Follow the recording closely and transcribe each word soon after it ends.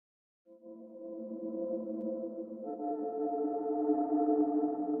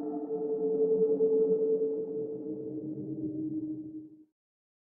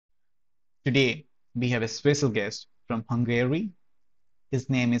Today, we have a special guest from Hungary. His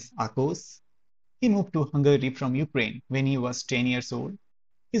name is Akos. He moved to Hungary from Ukraine when he was 10 years old.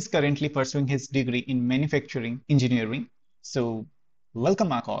 He's currently pursuing his degree in manufacturing engineering. So, welcome,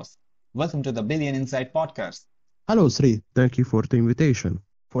 Akos. Welcome to the Billion Insight podcast. Hello, Sri. Thank you for the invitation.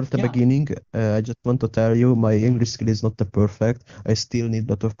 For the Yeah, beginning, I just want to tell you my English skill is not the perfect. I still need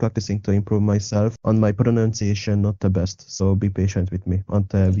a lot of practicing to improve myself, and my pronunciation not the best. So be patient with me. And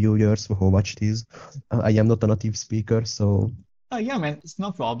the viewers who watch this, I am not a native speaker, so yeah, man, it's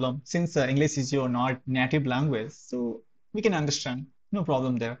no problem. Since English is your not native language, so we can understand. No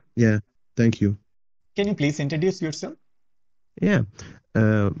problem there. yeah. Thank you. Can you please introduce yourself? Yeah.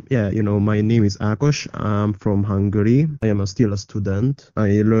 My name is Akos. I'm from Hungary. I am still a student.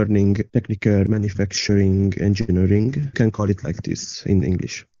 I learning technical manufacturing engineering. Can call it like this in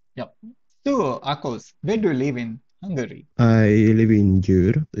English. Yeah. So, Akos, where do you live in Hungary? I live in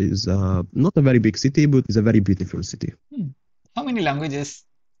Győr. It's not a very big city, but it's a very beautiful city. Hmm. How many languages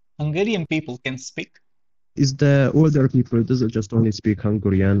Hungarian people can speak? Is the older people doesn't just only speak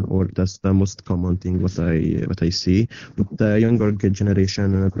Hungarian, or that's the most common thing what I see. But the younger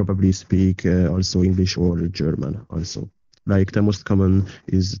generation probably speak also English or German also. Like the most common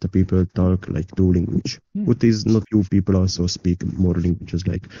is the people talk like two language. Hmm. But is not few people also speak more languages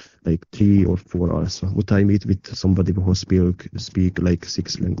like three or four also. But I meet with somebody who speak like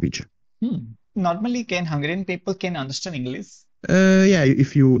six language. Normally, can Hungarian people can understand English? Yeah,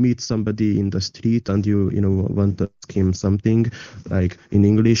 if you meet somebody in the street and you want to ask him something like in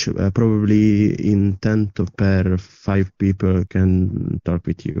English, probably in 10 to per 5 people can talk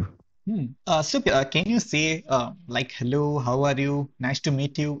with you. Can you say like hello, how are you? Nice to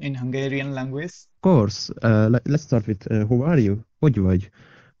meet you in Hungarian language? Of course, let's start with who are you? Hogy vagy?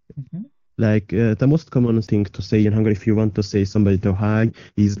 Mhm. Like the most common thing to say in Hungary, if you want to say somebody to hi,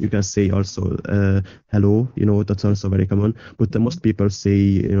 is you can say also hello. That's also very common. But the most people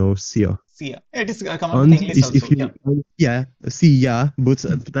say szia. See, it is common in And English is if also. you yeah szia, but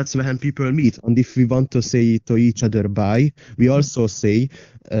that's when people meet. And if we want to say to each other bye, we also say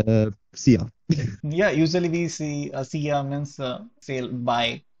szia. Yeah, usually we see ya means say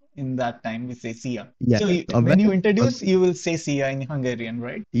bye. In that time, we say see ya. Yeah. So when you introduce, you will say see ya in Hungarian,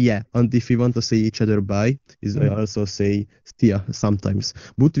 right? Yeah, and if we want to say each other bye, is I also say szia sometimes.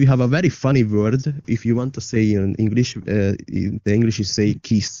 But we have a very funny word. If you want to say in English, the English is say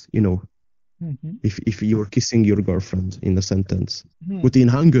kiss. Mhm. If you're kissing your girlfriend in a sentence. Hmm. But in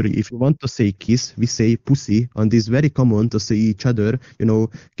Hungary, if you want to say kiss, we say pussy, and it's very common to say each other,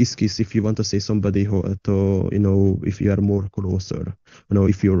 kiss kiss if you want to say somebody if you are more closer,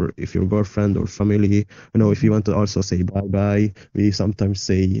 if your girlfriend or family, if you want to also say bye bye, we sometimes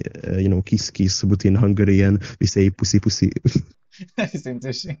say kiss kiss, but in Hungarian we say pussy pussy. That is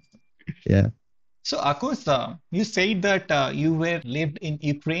interesting. Yeah. So, Akos, you said that you were lived in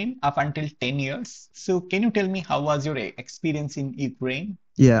Ukraine up until 10 years. So, can you tell me how was your experience in Ukraine?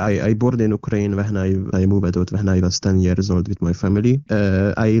 Yeah, I born in Ukraine when I moved out when I was 10 years old with my family.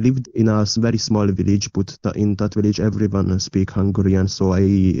 I lived in a very small village, but in that village everyone speak Hungarian, so I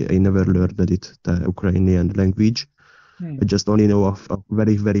never learned the Ukrainian language. I just only know of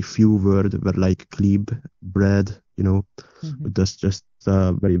very, very few words were like chleb, bread, but that's just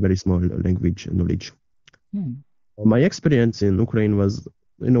a very, very small language knowledge. My experience in Ukraine was,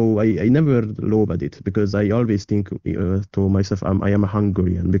 I never loved it because I always think to myself, I am a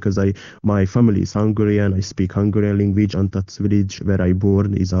Hungarian because my family is Hungarian. I speak Hungarian language, and that village where I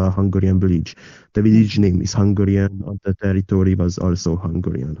born is a Hungarian village. The village name is Hungarian, and the territory was also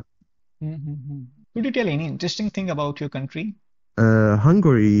Hungarian. Could you tell any interesting thing about your country?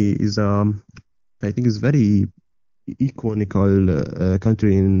 Hungary is, I think, is very iconical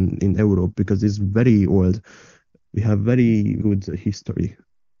country in Europe because it's very old. We have very good history.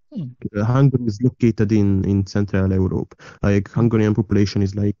 Hungary is located in Central Europe. Like Hungarian population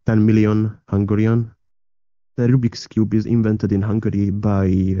is like 10 million Hungarian. The Rubik's Cube is invented in Hungary by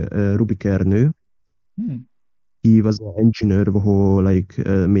Rubik'S. He was an engineer who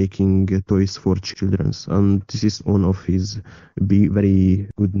making toys for children, and this is one of his very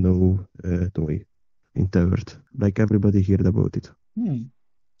good toy in the world. Like everybody heard about it.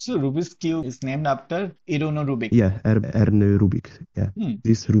 So Rubik's Cube is named after Irono Rubik. Yeah, Erne Rubik. Yeah,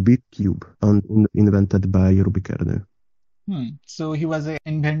 this Rubik Cube and invented by Rubik'S. So he was an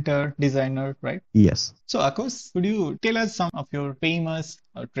inventor, designer, right? Yes. So Akos, could you tell us some of your famous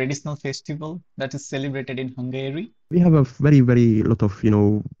traditional festival that is celebrated in Hungary? We have a very, very lot of,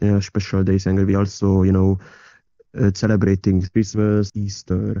 special days, and we also, celebrating Christmas,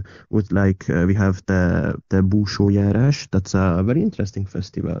 Easter, with we have the Busójárás. That's a very interesting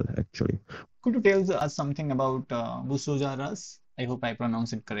festival, actually. Could you tell us something about Busójárás? I hope I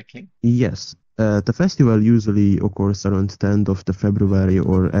pronounce it correctly. Yes. The festival usually occurs around 10th of the February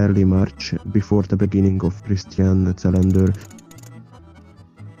or early March before the beginning of Christian calendar.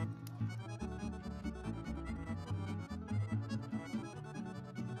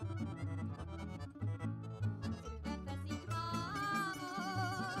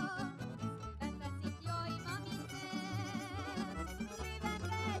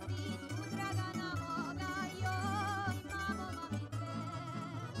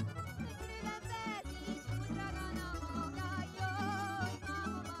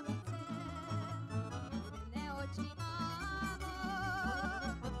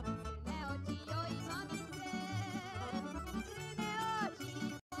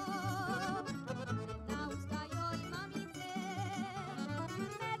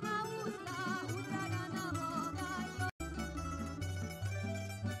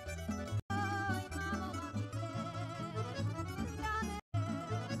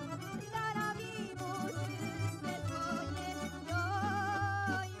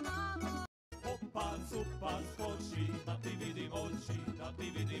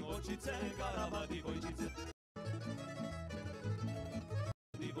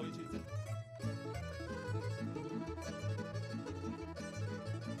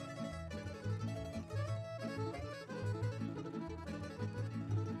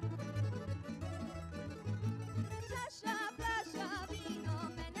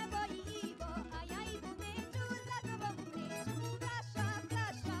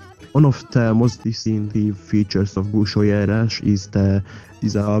 One of the most distinctive features of Busójárás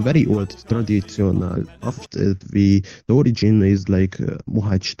is a very old traditional. After the origin is like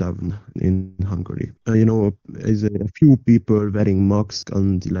Mohács Tavern in Hungary. Is a few people wearing masks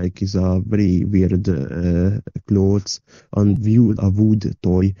and is a very weird clothes and view a wood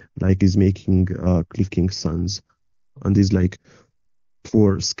toy is making clicking sounds and is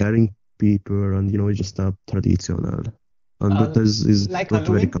for scaring people and just a traditional. And but this is like not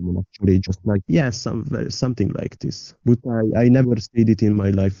very Halloween? common actually, just something like this. But I never stayed it in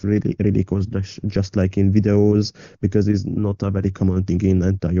my life really, because just like in videos, because it's not a very common thing in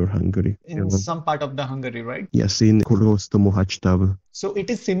entire Hungary. In some part of the Hungary, right? Yes, in close to Mohács Tavern. So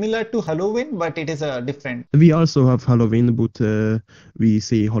it is similar to Halloween, but it is different. We also have Halloween, but we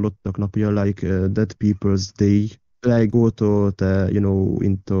say Halottak napja, dead people's day. I go to the,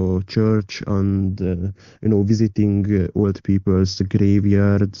 into church and, visiting old people's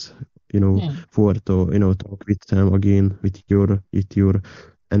graveyards, for to, talk with them again, with your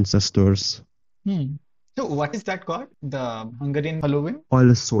ancestors. So what is that called? The Hungarian Halloween?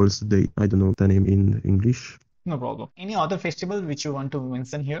 All Souls Day. I don't know the name in English. No problem. Any other festival which you want to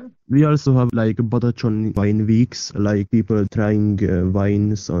mention here? We also have Badachon wine weeks, people trying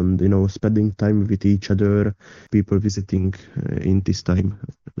wines and spending time with each other. People visiting in this time,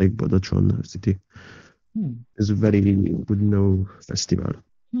 like Badachon city. It's a very good festival.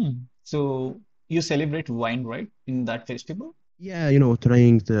 So you celebrate wine, right, in that festival? Yeah,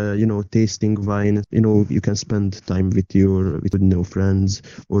 trying the tasting wine. You can spend time with your friends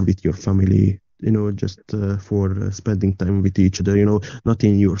or with your family. Just for spending time with each other, not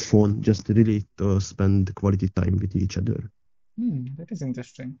in your phone, just really to spend quality time with each other. That is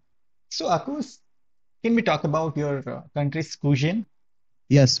interesting. So, Akos, can we talk about your country's cuisine?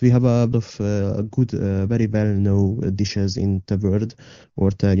 Yes, we have a lot of good, very well-known dishes in the world or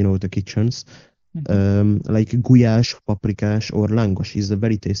the kitchens. Like gulyás, paprikás, or langos is a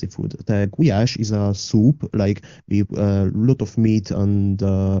very tasty food. The gulyás is a soup, we lot of meat and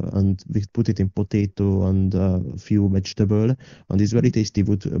we put it in potato and a few vegetable, and it's very tasty.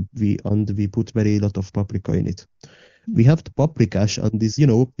 We put very lot of paprika in it. We have the paprikás, and this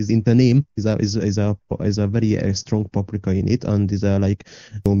is in the name is a very strong paprika in it, and is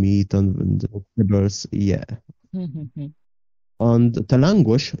meat and vegetables. Yeah. And the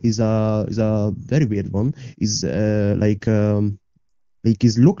langos is a very weird one. Is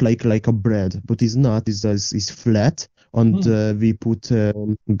is look like a bread, but it's not. It's flat, and we put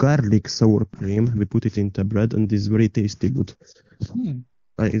garlic sour cream. We put it in the bread, and it's very tasty. But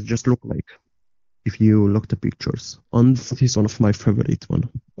it just look like if you look the pictures. And this is one of my favorite one.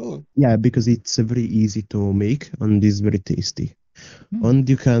 Oh. Yeah, because it's very easy to make and it's very tasty. And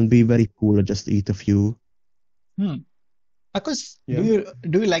you can be very cool, just eat a few. Akos,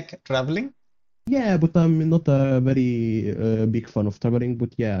 do you like traveling? Yeah, but I'm not a very big fan of traveling.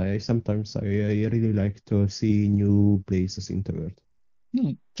 But yeah, sometimes I really like to see new places in the world.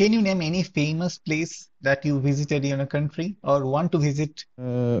 Can you name any famous place that you visited in a country or want to visit?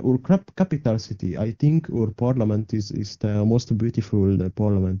 Our capital city, I think our parliament is the most beautiful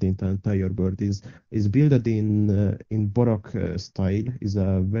parliament in the entire world. Is built in Baroque style. Is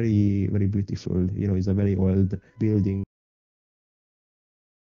a very beautiful. Is a very old building.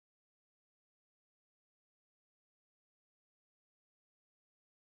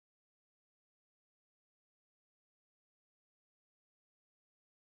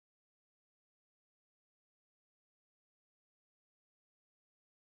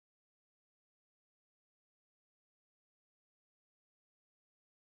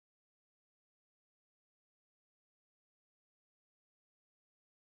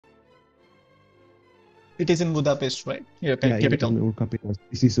 It is in Budapest, right? Your Yeah, in capital. our capital.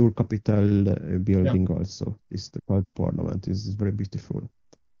 This is our capital Yeah. building also. This the called parliament is very beautiful.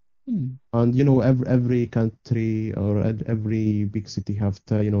 Hmm. And every country or every big city have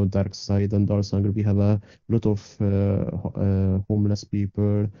the dark side, and also we have a lot of homeless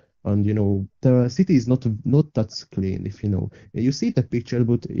people, and the city is not that clean. If you see the picture,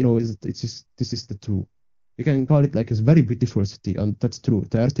 but this is the truth. You can call it like it's very beautiful city, and that's true.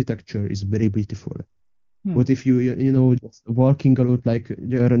 The architecture is very beautiful. Hmm. But if you just walking around like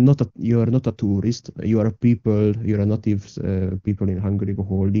you're not a tourist, you are a people, you're a native people in Hungary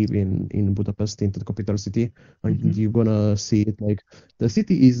who live in Budapest, in the capital city, and Mhm. you're gonna see it like the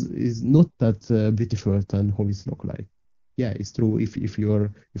city is not that beautiful than how it look like. Yeah, it's true. If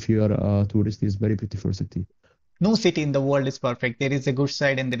you're a tourist, it's very beautiful city. No city in the world is perfect. There is a good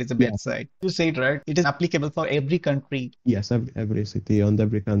side and there is a Yeah, bad side. You said right. It is applicable for every country. yes, every city and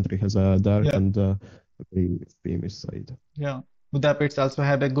every country has a dark Yeah. and very famous side. Yeah. Budapest also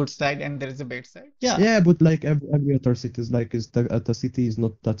have a good side and there is a bad side. Yeah. Yeah, but like every other city is like is the city is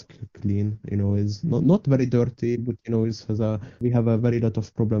not that clean, is Mhm. not very dirty, but is has a we have a very lot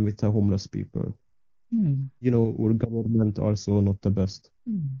of problem with the homeless people. Hmm. Our government also not the best.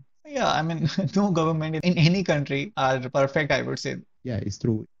 Hmm. Yeah, I mean, no government in any country are perfect, I would say. Yeah, it's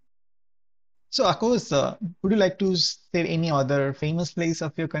true. So, Akos, would you like to say any other famous place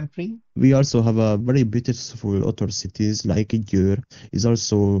of your country? We also have a very beautiful other cities like Győr is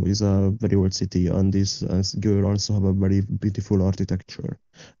a very old city, and this Győr also have a very beautiful architecture.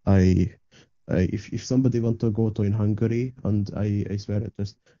 I if somebody want to go to in Hungary, and I swear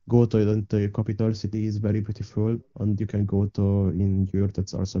just go to the capital city is very beautiful, and you can go to in Europe,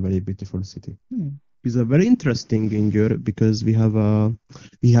 that's also a very beautiful city. Hmm. It's a very interesting in Europe because we have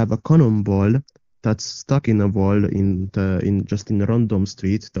a cannonball that's stuck in a wall in a random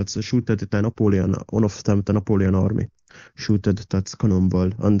street that's shooted the Napoleon, one of them the Napoleon army shooted that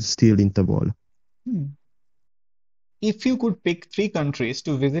cannonball and still in the wall. Hmm. If you could pick three countries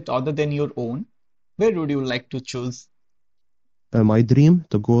to visit other than your own, where would you like to choose? My dream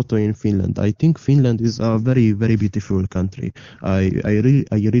to go to in Finland. I think Finland is a very beautiful country. I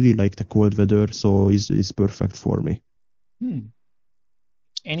really like the cold weather, so it's perfect for me. Hmm.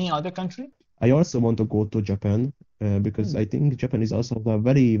 Any other country? I also want to go to Japan because Hmm. I think Japan is also a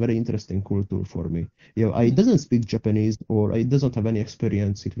very interesting culture for me. I Hmm. doesn't speak Japanese or I doesn't have any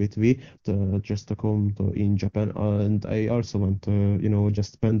experience with me just to come to in Japan, and I also want to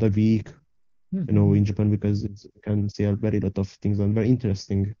just spend a week Hmm. in Japan because you can see a very lot of things and very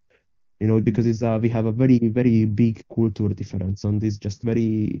interesting. Because Hmm. we have a very big culture difference, and it's just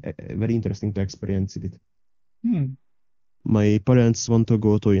very interesting to experience it. Hmm. My parents want to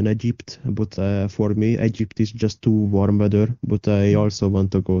go to in Egypt, but for me, Egypt is just too warm weather. But I Hmm. also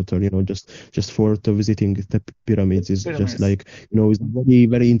want to go to, just for to visiting the The pyramids is just pyramids. like, it's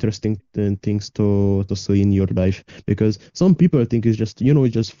very interesting things to see in your life. Because some people think it's just,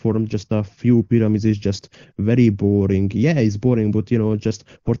 just form just a few pyramids is just very boring. Yeah, it's boring, but just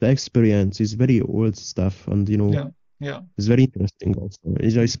for the experience, it's very old stuff, and Yeah. Yeah. it's very interesting also.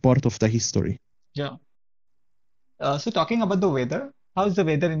 It's part of the history. Yeah. So talking about the weather, how's the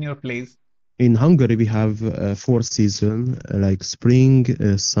weather in your place? In Hungary, we have four seasons like spring,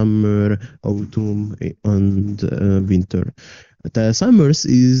 summer, autumn, and winter. The summers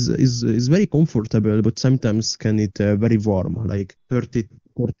is very comfortable, but sometimes can it very warm, like 30,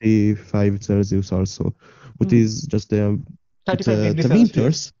 45 Celsius also. But Hmm. is just but 35 degrees the Celsius.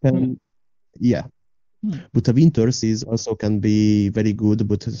 winters Hmm. can yeah, Hmm. but the winters is also can be very good,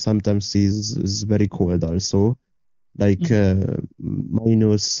 but sometimes is very cold also like Hmm.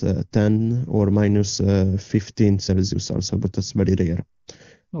 minus 10 or minus 15 Celsius also, but that's very rare.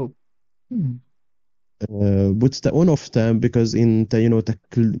 Oh. Hmm. But the one of them, because in the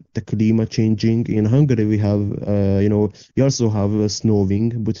the climate changing in Hungary, we have we also have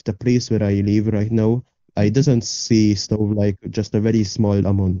snowing, but the place where I live right now, I Mhm. doesn't see snow, like just a very small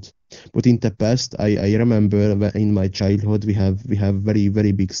amount. But in the past, I remember in my childhood we have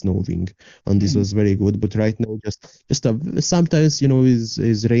very big snowing, and this Hmm. was very good. But right now, sometimes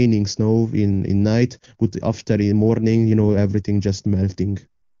is raining snow in night, but after in morning, everything just melting.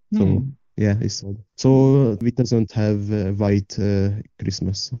 So Hmm. yeah, it's sad. So we doesn't have white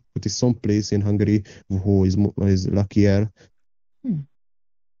Christmas, but it's some place in Hungary who is luckier. Hmm.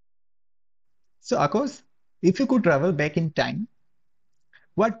 So, Akos, if you could travel back in time,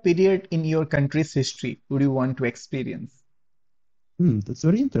 what period in your country's history would you want to experience? That's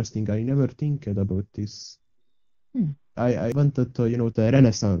very interesting. I never think about this. Hmm. I wanted to, the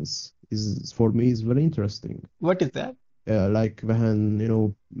Renaissance is for me is very interesting. What is that? Like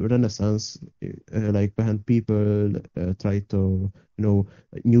when Renaissance, like when people try to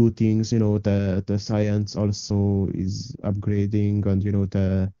new things, the science also is upgrading, and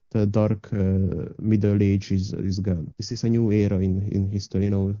the dark middle age is gone. This is a new era in history,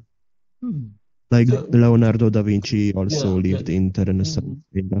 Hmm. like So, Leonardo da Vinci also yeah, yeah. lived in the Renaissance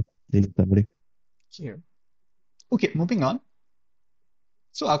Mhm. in Italy. Sure. Okay, moving on.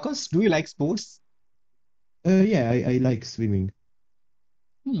 So, Akos, do you like sports? Yeah, I like swimming.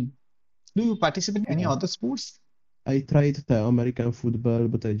 Hmm. Do you participate in any Yeah, other sports? I tried the American football,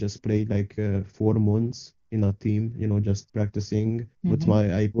 but I just played like 4 months in a team, just practicing. But Mm-hmm.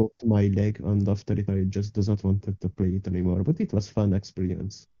 I broke my leg, and after it, I just does not wanted to play it anymore. But it was fun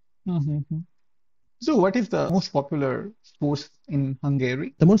experience. Mm-hmm. So, what is the most popular sports in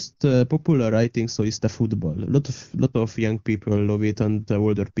Hungary? The most popular, I think, so is the football. A lot of young people love it, and the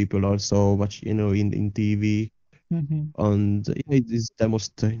older people also watch, in TV. Mm-hmm. And yeah, it is the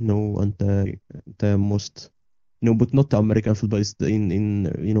most, and the most. No, but not the American football. It's in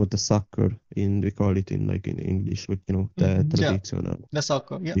the soccer. We call it in English, but the Mm-hmm. Yeah, traditional the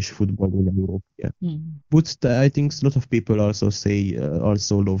soccer. Yeah. English football in Europe. Yeah. Mm-hmm. But I think a lot of people also say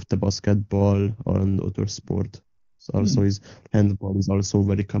also love the basketball and other sport. So also is handball is also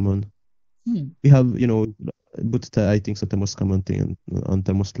very common. Mm-hmm. We have but I think that the most common thing and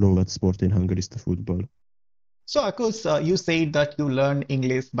the most loved sport in Hungary is the football. So, Akos, you said that you learned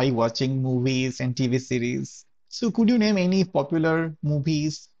English by watching movies and TV series. So, could you name any popular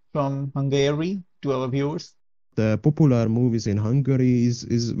movies from Hungary to our viewers? The popular movies in Hungary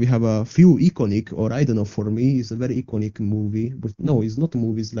is we have a few iconic, or I don't know, for me it's a very iconic movie, but no, Mhm. it's not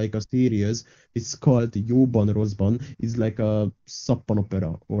movies like a series. It's called Jóban Rosszban. It's like a sappan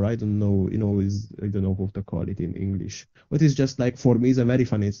opera, or I don't know, is I don't know how to call it in English. But it's just like for me it's a very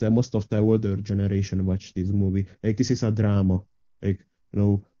funny. It's most of the older generation watch this movie. Like this is a drama, like you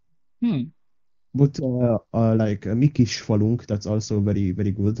know. Hmm. But like Mi kis falunk, that's also very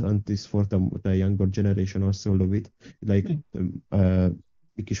good, and this for the younger generation also love it. Like Hmm.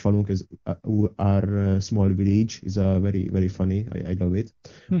 Mi kis falunk is our small village is very funny. I love it.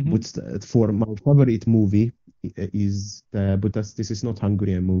 Mhm. But for my favorite movie is but this is not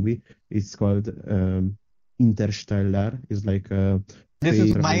Hungarian movie. It's called Interstellar. It's like a This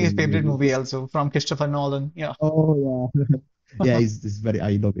is space my traveling favorite movie. movie also from Christopher Nolan. Yeah. Oh yeah, yeah. It's very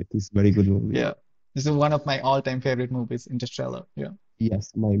I love it. It's very good movie. Yeah. This is one of my all-time favorite movies, Interstellar. Yeah.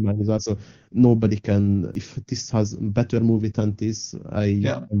 Yes, my mind is also nobody can. If this has better movie than this,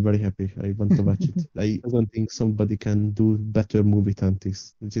 Yeah. am very happy. I want to watch it. I don't think somebody can do better movie than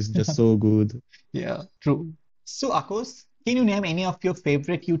this. It is just so good. Yeah, true. So, Akos, can you name any of your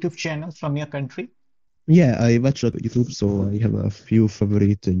favorite YouTube channels from your country? Yeah, I watch a lot of YouTube, so I have a few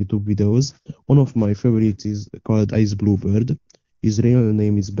favorite YouTube videos. One of my favorites is called Ice Bluebird. His real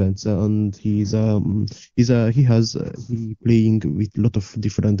name is Benza, and he playing with a lot of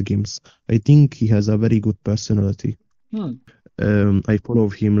different games. I think he has a very good personality. Hmm. I follow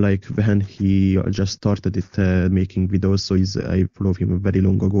him like when he just started it making videos, so I follow him very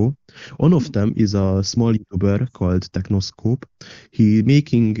long ago. One of Hmm. them is a small YouTuber called Technoscope. He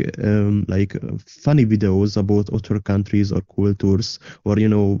making like funny videos about other countries or cultures, or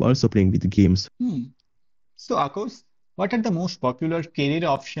also playing with games. Hmm. So, Akos, what are the most popular career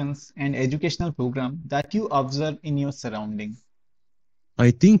options and educational program that you observe in your surroundings?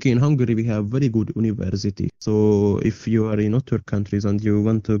 I think in Hungary we have very good university. So if you are in other countries and you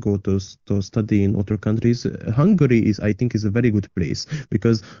want to go to study in other countries, Hungary is I think is a very good place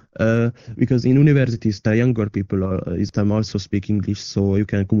because in universities the younger people is them also speak English, so you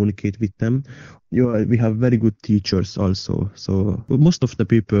can communicate with them. We have very good teachers also. So most of the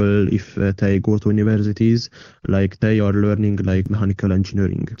people, if they go to universities, like they are learning like mechanical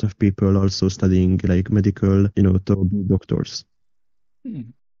engineering. Of people also studying like medical, to be doctors.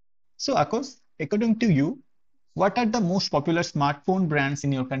 Hmm. So, Akos, according to you, what are the most popular smartphone brands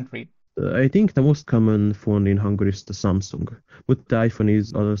in your country? I think the most common phone in Hungary is the Samsung, but the iPhone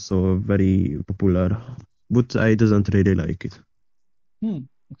is also very popular, but I doesn't really like it. Hmm.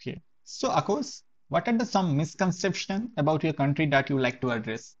 Okay. So, Akos, what are the some misconception about your country that you like to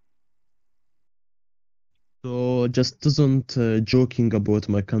address? So just doesn't joking about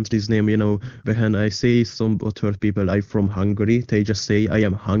my country's name, when I say some other people I'm from Hungary, they just say I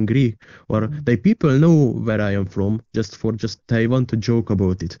am hungry, or Hmm. the people know where I am from, just they want to joke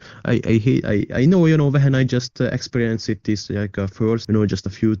about it. I hate I know when I just experience it this like first, just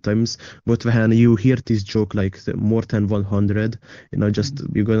a few times, but when you hear this joke like more than 100, Hmm. just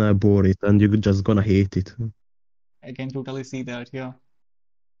you're gonna bore it and you're just gonna hate it. I can totally see that. Yeah.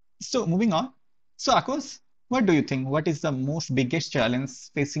 So, moving on. So, Akos, what do you think? What is the most biggest challenge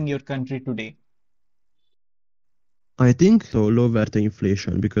facing your country today? I think to lower the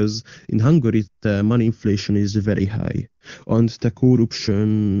inflation because in Hungary the money inflation is very high and the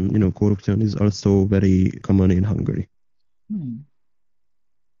corruption is also very common in Hungary. Hmm.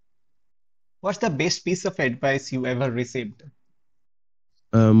 What's the best piece of advice you ever received?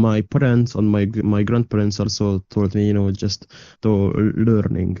 My parents and my grandparents also told me, just to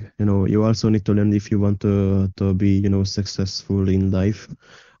learning. You also need to learn if you want to be, successful in life.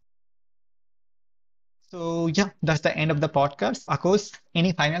 So, yeah, that's the end of the podcast. Akos,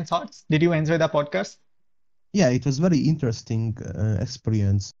 any final thoughts? Did you enjoy the podcast? Yeah, it was very interesting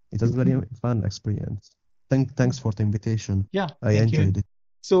experience. It was very fun experience. Thanks for the invitation. Yeah, I thank you. enjoyed it.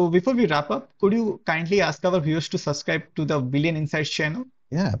 So, before we wrap up, could you kindly ask our viewers to subscribe to the Billion Insights channel?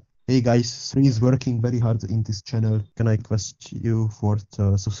 Yeah. Hey guys, Sri is working very hard in this channel. Can I request you for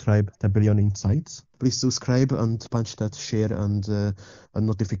to subscribe to Billion Insights? Please subscribe and punch that share and a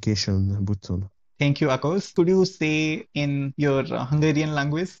notification button. Thank you, Akos. Could you say in your Hungarian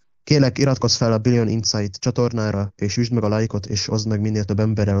language? Kérlek, iratkozz fel a Billion Insight csatornára, és üsd meg a lájkot, és oszd meg minél több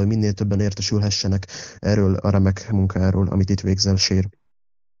emberrel, hogy minél többen értesülhessenek erről a remek munkáról, amit itt végzel, share.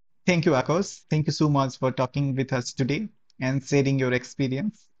 Thank you, Akos. Thank you so much for talking with us today and sharing your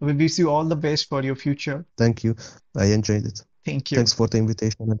experience. We wish you all the best for your future. Thank you. I enjoyed it. Thank you. Thanks for the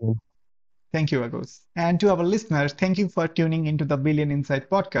invitation again. Thank you, Agos. And to our listeners, thank you for tuning into the Billion Insight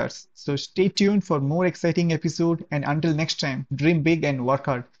podcast. So stay tuned for more exciting episode. And until next time, dream big and work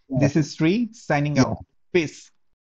hard. This is Sri signing Yeah. out. Peace.